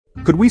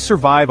Could we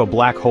survive a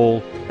black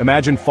hole?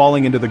 Imagine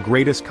falling into the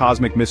greatest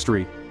cosmic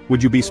mystery.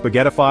 Would you be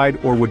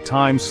spaghettified, or would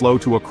time slow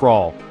to a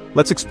crawl?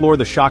 Let's explore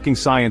the shocking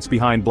science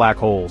behind black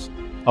holes.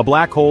 A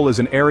black hole is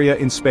an area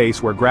in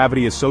space where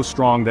gravity is so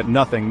strong that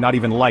nothing, not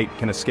even light,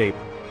 can escape.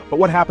 But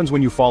what happens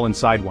when you fall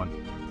inside one?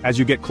 As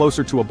you get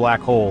closer to a black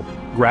hole,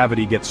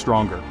 gravity gets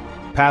stronger.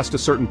 Past a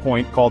certain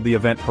point, called the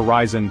event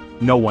horizon,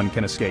 no one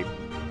can escape.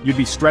 You'd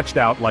be stretched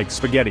out like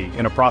spaghetti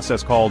in a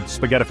process called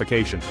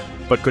spaghettification.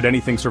 But could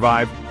anything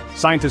survive?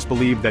 Scientists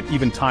believe that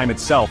even time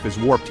itself is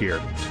warped here.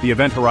 The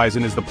event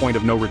horizon is the point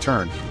of no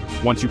return.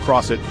 Once you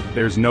cross it,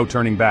 there's no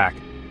turning back.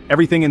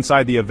 Everything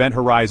inside the event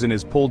horizon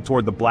is pulled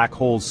toward the black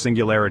hole's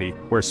singularity,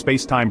 where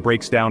space-time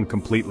breaks down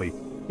completely.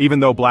 Even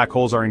though black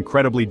holes are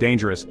incredibly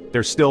dangerous,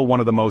 they're still one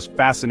of the most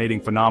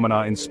fascinating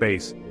phenomena in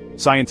space.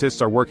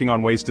 Scientists are working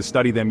on ways to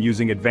study them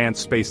using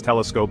advanced space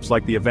telescopes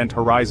like the Event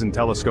Horizon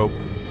Telescope.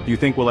 Do you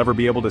think we'll ever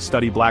be able to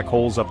study black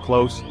holes up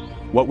close?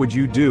 What would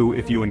you do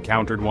if you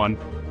encountered one?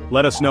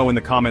 Let us know in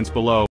the comments below.